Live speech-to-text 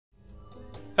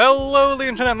Hello, the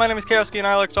internet. My name is Kowski, and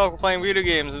I like to talk about playing video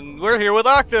games. And we're here with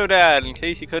Octodad, in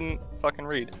case you couldn't fucking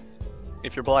read.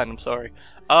 If you're blind, I'm sorry.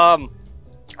 Octodad,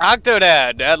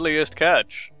 Dadliest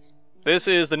catch. This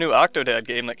is the new Octodad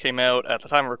game that came out at the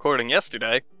time of recording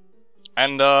yesterday.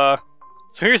 And so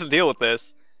here's the deal with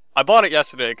this. I bought it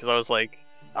yesterday because I was like,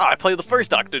 I played the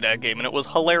first Octodad game and it was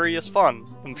hilarious fun.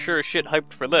 I'm sure as shit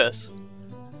hyped for this.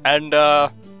 And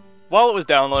while it was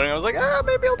downloading, I was like,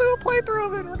 maybe I'll do a playthrough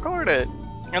of it and record it.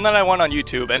 And then I went on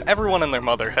YouTube, and everyone and their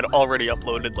mother had already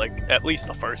uploaded, like, at least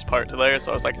the first part to there,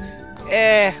 so I was like,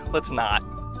 let's not.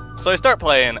 So I start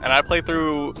playing, and I play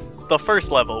through the first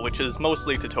level, which is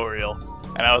mostly tutorial,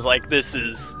 and I was like, this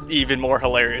is even more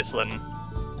hilarious than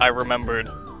I remembered.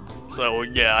 So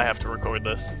yeah, I have to record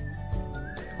this.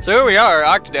 So here we are,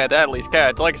 Octodad, Dadliest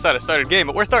catch. Like I said, I started a game,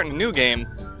 but we're starting a new game.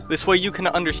 This way you can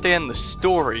understand the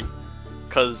story,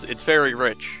 because it's very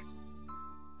rich.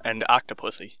 And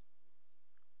octopusy.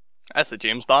 That's a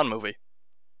James Bond movie.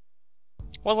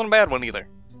 Wasn't a bad one either.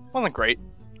 Wasn't great.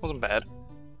 Wasn't bad.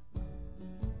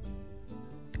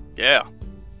 Yeah.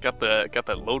 Got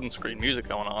that loading screen music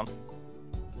going on.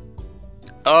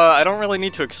 I don't really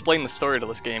need to explain the story to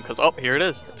this game, because, oh, here it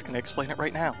is. It's gonna explain it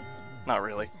right now. Not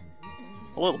really.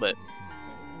 A little bit.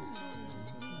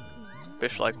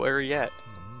 Fish like, where are you at?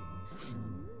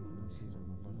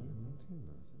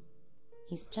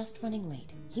 He's just running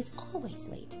late. He's always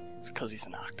late. It's because he's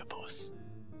an octopus.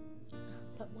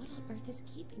 But what on earth is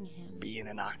keeping him? Being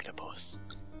an octopus.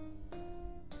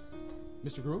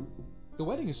 Mr. Groom, the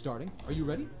wedding is starting. Are you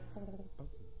ready?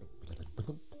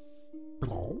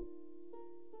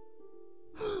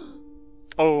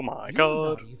 Oh my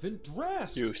god. You're not even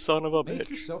dressed. You son of a bitch. Make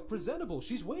yourself presentable.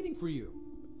 She's waiting for you.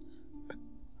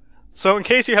 So in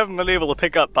case you haven't been able to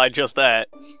pick up by just that,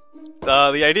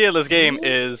 the idea of this game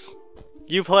is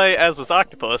you play as this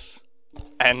octopus,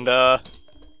 and no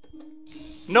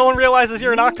one realizes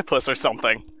you're an octopus or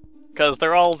something. Because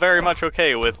they're all very much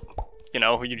okay with, you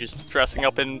know, you just dressing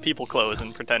up in people clothes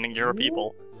and pretending you're a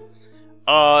people.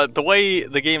 The way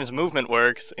the game's movement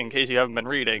works, in case you haven't been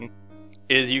reading,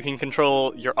 is you can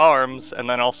control your arms and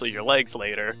then also your legs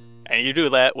later, and you do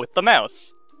that with the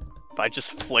mouse, by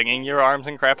just flinging your arms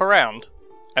and crap around.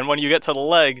 And when you get to the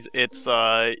legs, it's,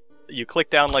 you click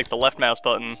down, like, the left mouse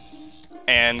button,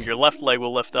 and your left leg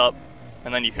will lift up,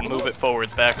 and then you can move it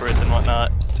forwards, backwards, and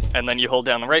whatnot. And then you hold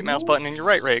down the right mouse button, and your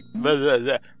right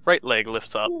leg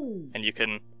lifts up, and you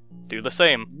can do the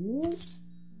same.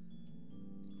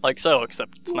 Like so,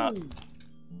 except it's not.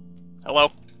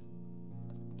 Hello?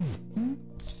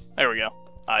 There we go.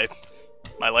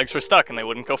 My legs were stuck, and they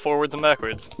wouldn't go forwards and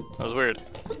backwards. That was weird.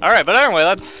 Alright, but anyway,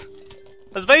 that's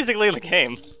basically the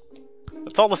game.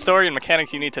 That's all the story and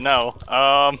mechanics you need to know.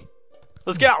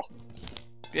 Let's go!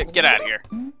 Get out of here.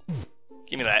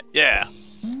 Give me that. Yeah.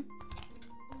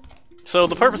 So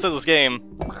the purpose of this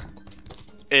game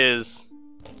is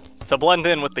to blend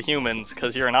in with the humans,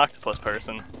 because you're an octopus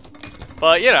person.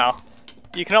 But, you know,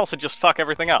 you can also just fuck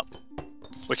everything up,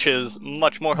 which is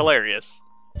much more hilarious.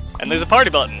 And there's a party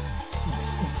button.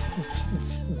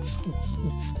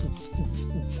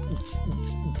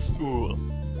 Ooh.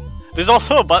 There's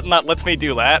also a button that lets me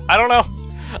do that. I don't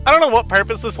know what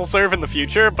purpose this will serve in the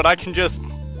future, but I can just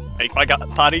make my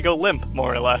body go limp,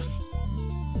 more or less.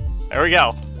 There we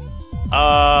go.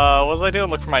 What was I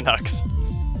doing? Look for my ducks.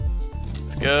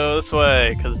 Let's go this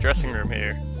way, because dressing room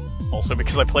here. Also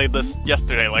because I played this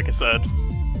yesterday, like I said.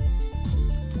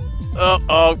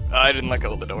 Oh, I didn't let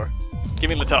go of the door. Give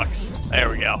me the tux. There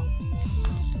we go.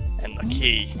 And the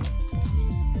key.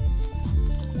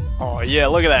 Oh yeah,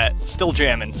 look at that. Still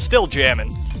jamming. Still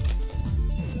jamming.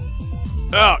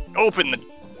 Oh, open the...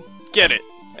 Get it.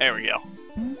 There we go.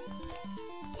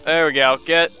 There we go.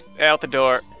 Get out the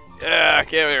door. Get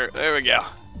here. There we go.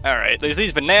 Alright, there's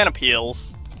these banana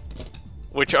peels,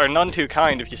 which are none too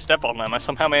kind if you step on them. I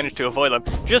somehow managed to avoid them.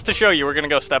 Just to show you, we're gonna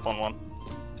go step on one.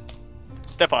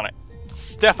 Step on it.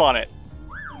 Step on it.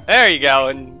 There you go,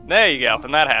 and there you go,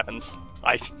 and that happens.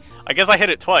 I guess I hit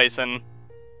it twice, and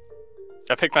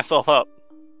I picked myself up.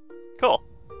 Cool.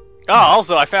 Oh,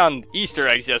 also, I found Easter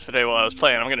eggs yesterday while I was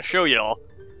playing. I'm gonna show y'all.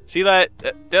 See that?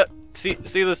 See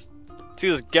this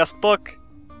guest book?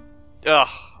 Ugh,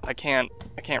 I can't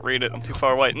read it. I'm too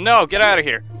far away. No, get out of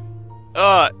here.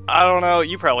 I don't know.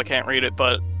 You probably can't read it,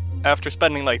 but after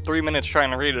spending like 3 minutes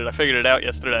trying to read it, I figured it out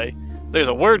yesterday. There's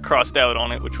a word crossed out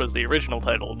on it, which was the original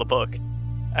title of the book.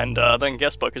 And then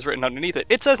guest book is written underneath it.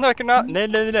 It says Necronomicon.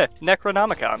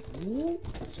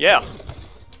 Yeah.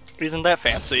 Isn't that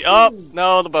fancy? Oh,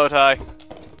 no, the bow tie.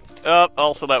 Oh,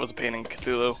 also that was a painting,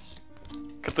 Cthulhu.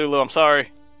 Cthulhu, I'm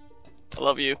sorry. I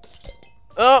love you.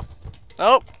 Oh!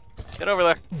 Oh! Get over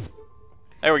there.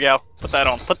 There we go. Put that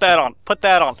on. Put that on. Put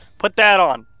that on. Put that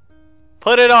on.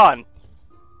 Put it on.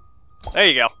 There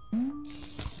you go.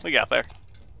 We got there.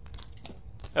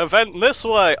 Event this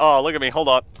way. Oh, look at me. Hold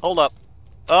on. Hold up.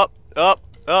 Up. Up.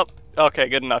 Up. Okay,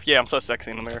 good enough. Yeah, I'm so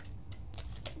sexy in the mirror.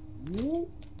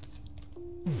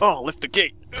 Oh, lift the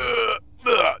gate.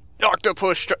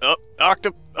 Octopus.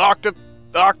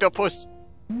 Octopus.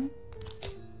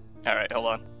 Alright, hold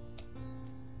on.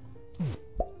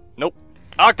 Nope.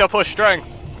 Octopus strength.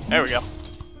 There we go.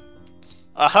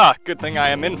 Aha! Good thing I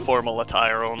am in formal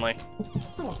attire only.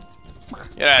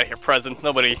 Get out of here, presents.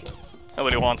 Nobody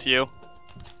wants you.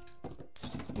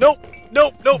 Nope!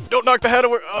 Nope! Nope! Don't knock the hat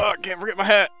over! Can't forget my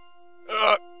hat!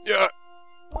 Yeah.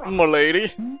 My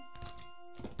lady.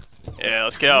 Yeah,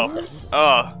 let's go.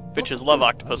 Bitches love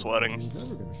octopus weddings.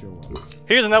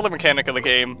 Here's another mechanic of the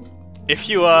game. If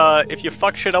you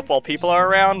fuck shit up while people are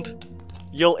around,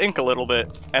 you'll ink a little bit,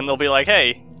 and they'll be like,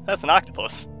 hey, that's an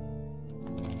octopus.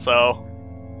 So,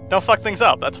 don't fuck things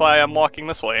up. That's why I'm walking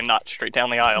this way and not straight down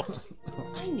the aisle.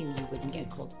 I knew you wouldn't get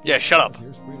cold. Yeah, shut up.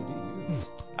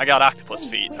 I got octopus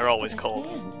feet. They're always cold.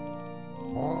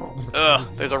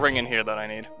 There's a ring in here that I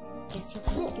need. Guess you'll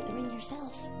have to get the ring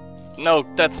yourself. No,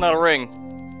 that's not a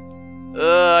ring.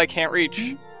 I can't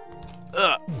reach.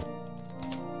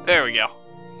 There we go.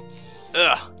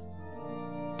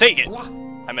 Take it!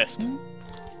 I missed.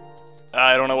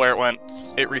 I don't know where it went.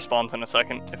 It respawns in a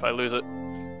second if I lose it.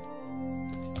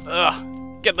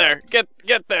 Get there! Get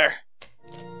there!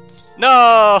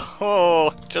 No!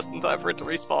 Oh, just in time for it to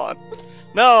respawn.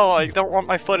 No, I don't want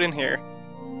my foot in here.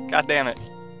 God damn it.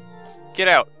 Get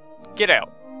out. Get out.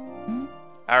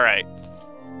 Alright.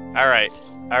 Alright.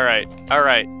 Alright.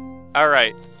 Alright.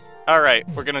 Alright. Alright.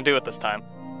 We're gonna do it this time.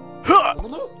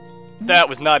 That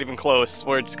was not even close.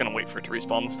 We're just gonna wait for it to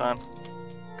respawn this time.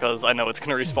 Because I know it's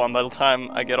gonna respawn by the time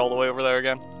I get all the way over there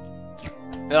again.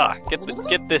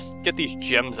 Get these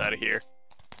gems out of here.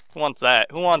 Who wants that?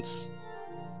 Who wants...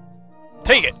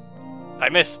 Take it! I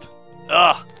missed.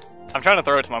 I'm trying to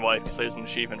throw it to my wife because there's an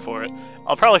achievement for it.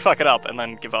 I'll probably fuck it up and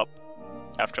then give up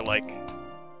after like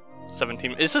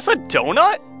 17... Is this a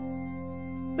donut?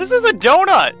 This is a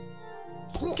donut!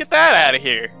 Get that out of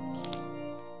here.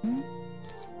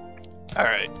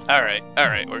 Alright, alright,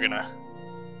 alright, we're gonna...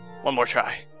 One more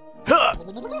try. Huh!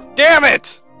 Damn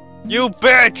it! You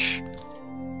bitch!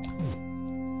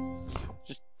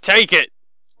 Just take it!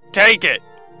 Take it!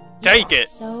 Take it!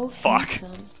 So fuck.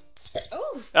 handsome.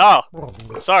 Oh!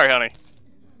 Sorry, honey.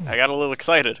 I got a little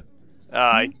excited.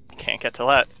 I can't get to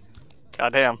that.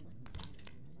 Goddamn.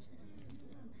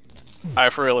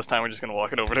 Alright, for real this time we're just gonna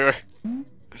walk it over to her.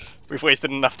 We've wasted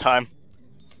enough time.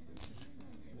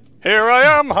 Here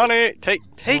I am, honey! Take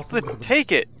it!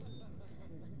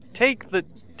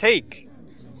 Take!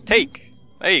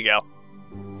 There you go.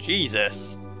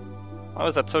 Jesus. Why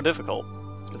was that so difficult?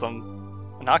 Because I'm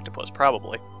an octopus,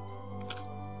 probably.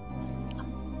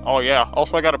 Oh yeah,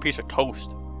 also I got a piece of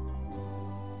toast.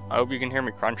 I hope you can hear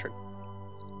me crunching.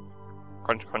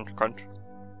 Crunch, crunch, crunch.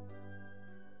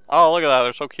 Oh, look at that,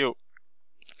 they're so cute.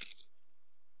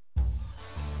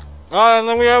 Oh, and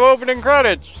then we have opening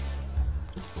credits!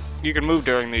 You can move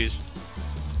during these.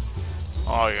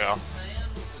 Oh yeah.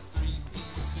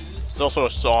 There's also a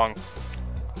song.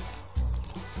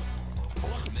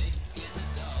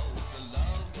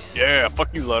 Yeah,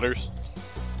 fuck you, letters.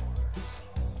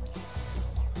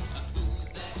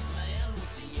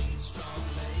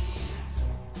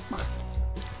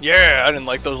 Yeah, I didn't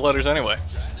like those letters anyway.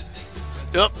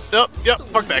 Yup,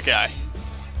 fuck that guy.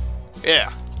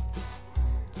 Yeah.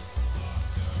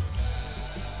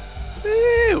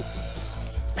 Woo!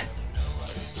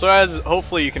 So as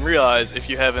hopefully you can realize, if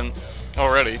you haven't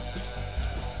already,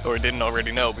 or didn't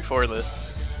already know before this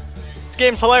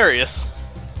game's hilarious.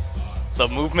 The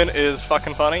movement is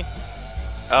fucking funny.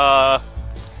 The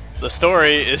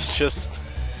story is just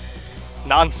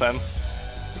nonsense,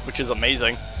 which is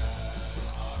amazing.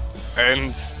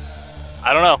 And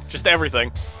I don't know, just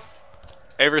everything.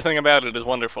 Everything about it is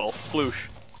wonderful. Sploosh.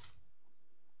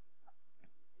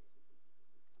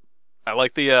 I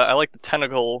like the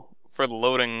tentacle for the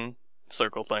loading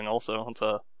circle thing also. It's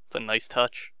a nice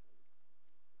touch.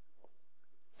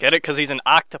 Get it? 'Cause he's an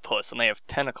octopus and they have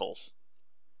tentacles.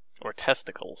 Or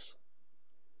testicles.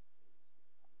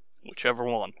 Whichever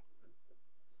one.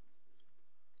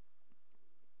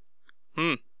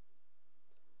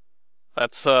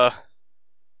 That's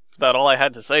about all I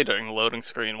had to say during the loading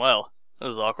screen. Well, that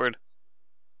was awkward.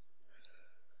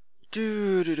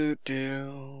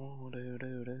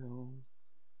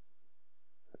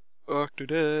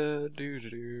 Octodad,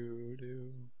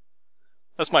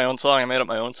 That's my own song. I made up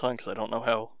my own song because I don't know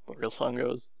how the real song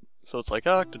goes. So it's like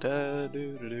Octodad,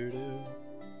 doo doo doo doo.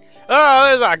 Ah,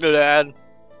 there's Octodad.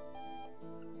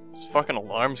 This fucking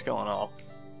alarm's going off.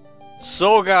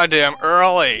 So goddamn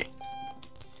early.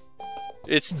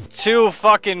 It's 2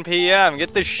 fucking p.m.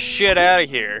 Get this shit out of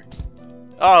here.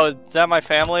 Oh, is that my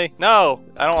family? No,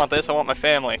 I don't want this. I want my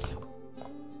family.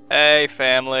 Hey,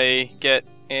 family, get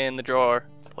in the drawer,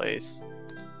 please.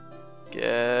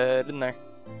 Get in there.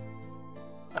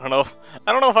 I don't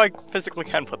know if I physically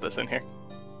can put this in here.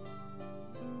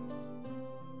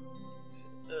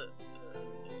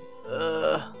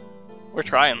 We're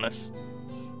trying this.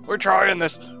 We're trying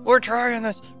this. We're trying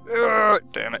this.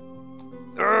 Damn it.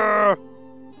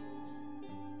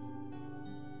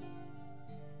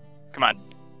 Come on.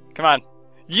 Come on.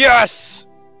 Yes!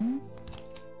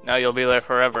 Now you'll be there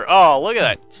forever. Oh, look at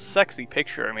that sexy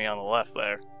picture of me on the left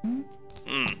there.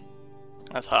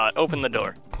 That's hot. Open the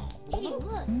door. Hey,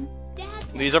 look.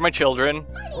 Dad's These are my children.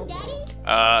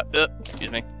 Hi, Daddy.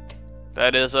 Excuse me.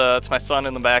 That is, it's my son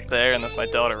in the back there, and that's my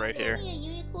daughter right here. Give me a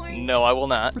unicorn. No, I will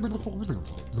not.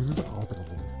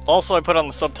 Also, I put on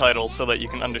the subtitles so that you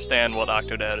can understand what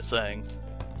Octodad is saying.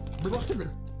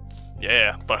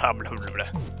 Yeah, blah blah blah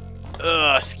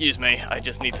blah. Excuse me. I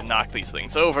just need to knock these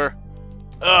things over.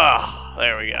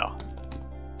 There we go.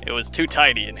 It was too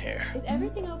tidy in here. Is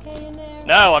everything okay in there?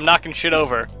 No, I'm knocking shit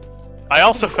over. I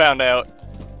also found out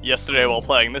yesterday while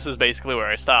playing, this is basically where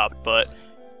I stopped, but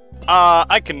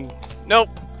I can... Nope,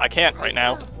 I can't right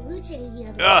now.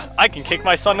 I can kick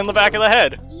my son in the back of the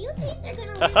head. Do you think they're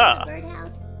gonna live in the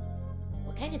birdhouse?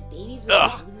 What kind of babies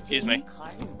would excuse me.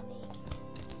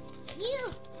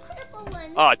 Cute, purple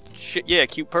one. Oh, shit, yeah,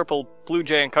 cute purple blue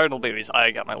jay and cardinal babies.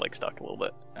 I got my leg stuck a little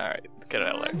bit. Alright, let's get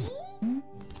out of there.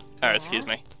 Alright, excuse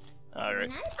me. Alright.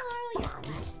 Can I borrow your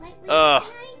flashlight later tonight?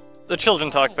 The children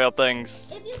talk about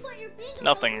things. If you put your finger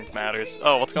Nothing over it, matters. it's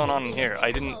Oh, what's going on in here?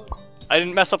 I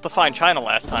didn't mess up the fine china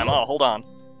last time. Oh, hold on.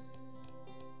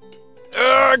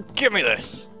 Give me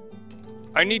this.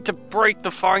 I need to break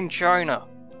the fine china.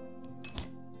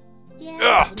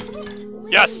 Yeah.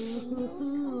 Yes.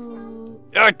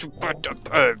 Get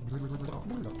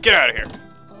out of here.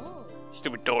 Oh,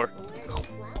 Stupid door. where did the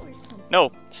flowers come from?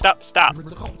 No, stop, stop.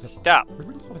 Stop.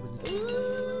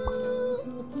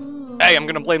 Hey, I'm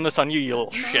gonna blame this on you, you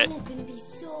little shit. Mom is gonna be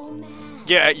so mad.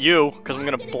 Yeah, at you, because I'm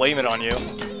gonna blame it on you.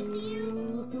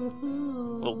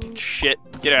 Little shit.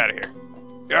 Get out of here.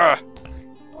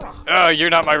 You're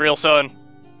not my real son.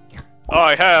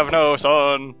 I have no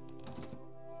son.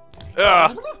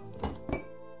 Yeah.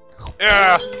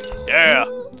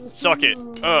 Suck it.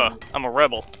 I'm a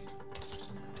rebel.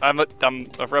 I'm a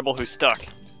rebel who's stuck.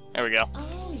 There we go.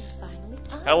 Oh, you're finally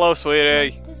up. Hello, sweetie.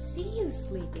 Nice to see you,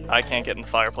 sleepy. I can't get in the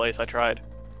fireplace. I tried.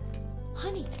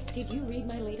 Honey, did you read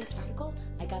my latest article?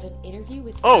 I got an interview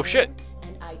with. Oh, the shit. mayor,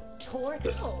 And I tore.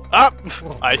 Oh. Ah!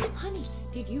 Honey,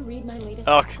 did you read my latest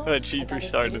Oh, article? good, she I got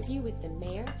restarted. an interview with the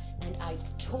mayor, and I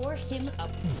tore him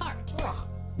apart. Oh.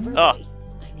 Verbally,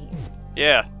 I mean.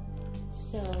 Yeah.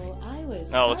 So I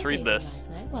was. No, let's read stargazing this.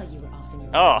 Last night while you were off in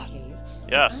your Oh, cave. And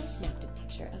yes. I snapped a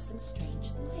picture of some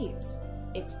strange lights.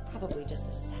 It's probably just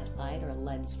a satellite or a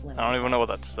lens flare. I don't even know what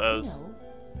that You says. know,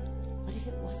 what if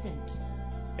it wasn't?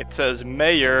 It says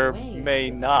may or By the way, may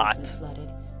the not. basement flooded.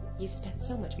 You've spent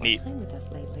so much more Neat. time with us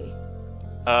lately.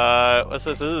 What's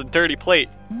this? This is a dirty plate.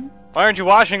 Why aren't you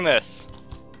washing this?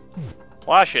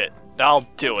 Wash it. I'll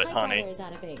do it, honey. Typewriter is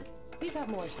out of ink. We've got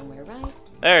more somewhere, right?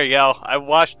 There you go. I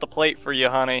washed the plate for you,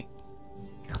 honey.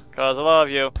 Cause I love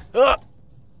you.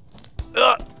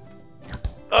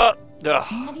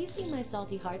 Have you seen my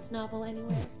Salty Hearts novel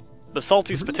anywhere? The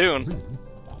salty spittoon.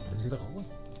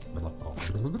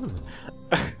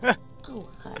 Oh,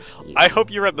 hush you. I hope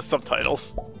you read the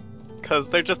subtitles. Cause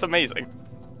they're just amazing.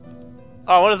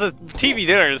 Oh, what is this? TV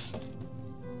dinners.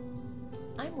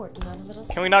 I'm working on a little.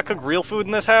 Can we not cook real food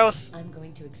in this house? I'm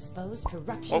going to expose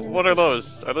corruption. What are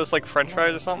those? Are those like french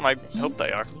fries or something? I hope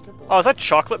they are. Oh, is that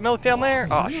chocolate milk down there?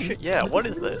 Oh shit, yeah, what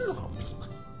is this?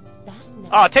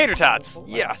 Ah, tater tots!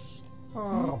 Yes!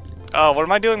 Oh, what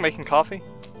am I doing? Making coffee?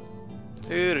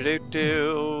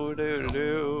 Do-do-do-do,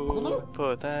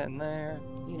 put that in there.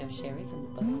 You know Sherry from the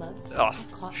book club? Oh, I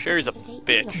caught Sherry's a her baking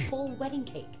bitch. A whole wedding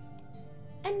cake.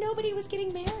 And nobody was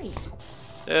getting married.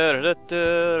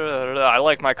 I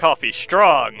like my coffee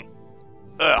strong.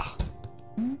 Ugh.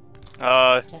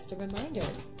 Just a reminder.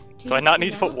 Do I not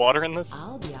need to put water in this?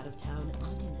 I'll be out of town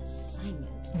on an assignment.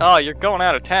 Oh, you're going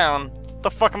out of town? What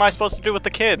the fuck am I supposed to do with the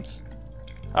kids?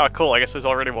 Oh, cool, I guess there's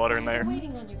already water in there.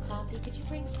 Waiting on your coffee. Could you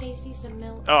bring Stacy some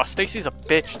milk? Oh, Stacy's a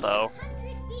bitch, though.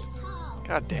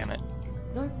 God damn it.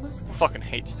 Your mustache. Fucking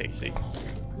hate Stacy.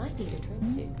 Might need a trim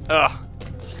suit. Ugh.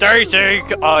 Stacy!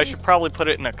 Oh, I should probably put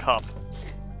it in a cup.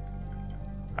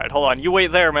 Alright, hold on. You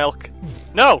wait there, Milk.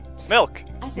 No! Milk!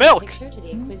 I sent Milk! a picture to the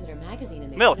Inquisitor magazine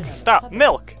and they Milk! put it on the Stop! cover.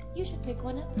 Milk! You should pick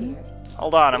one up, dear.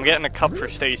 Hold on, I'm getting a cup for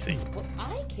Stacy. Well,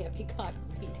 I can't be caught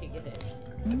reading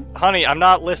it. Honey, I'm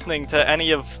not listening to any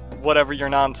of whatever your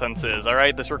nonsense is,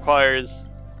 alright? This requires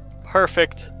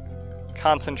perfect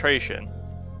concentration.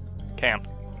 Camp.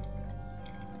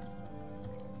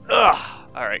 Ugh!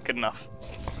 Alright, good enough.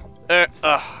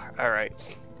 Alright.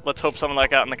 Let's hope some of that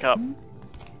got in the cup.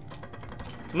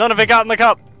 None of it got in the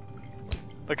cup!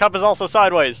 The cup is also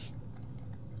sideways.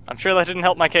 I'm sure that didn't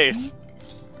help my case.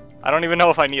 I don't even know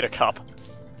if I need a cup.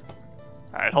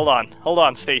 Alright, hold on. Hold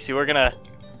on, Stacy. We're gonna...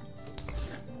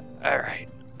 Alright.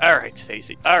 Alright,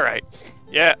 Stacy. Alright.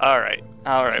 Yeah, alright.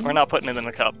 Alright, we're not putting it in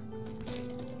the cup.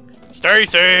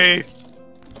 Stacy!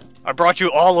 I brought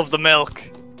you all of the milk.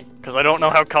 Because I don't know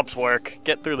how cups work.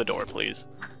 Get through the door, please.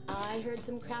 I heard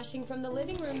some crashing from the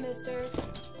living room, mister.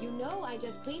 You know I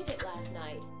just cleaned it last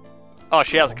night. Oh,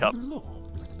 she has a cup.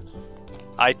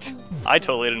 I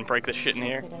totally didn't break this shit in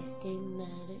here. How could I stay mad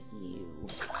at you?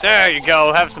 There you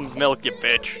go. Have some milk, you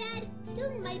bitch.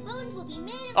 Soon my bones will be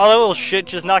made of... Oh, that little shit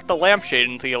just knocked the lampshade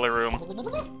into the other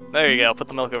room. There you go. Put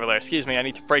the milk over there. Excuse me, I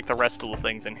need to break the rest of the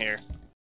things in here.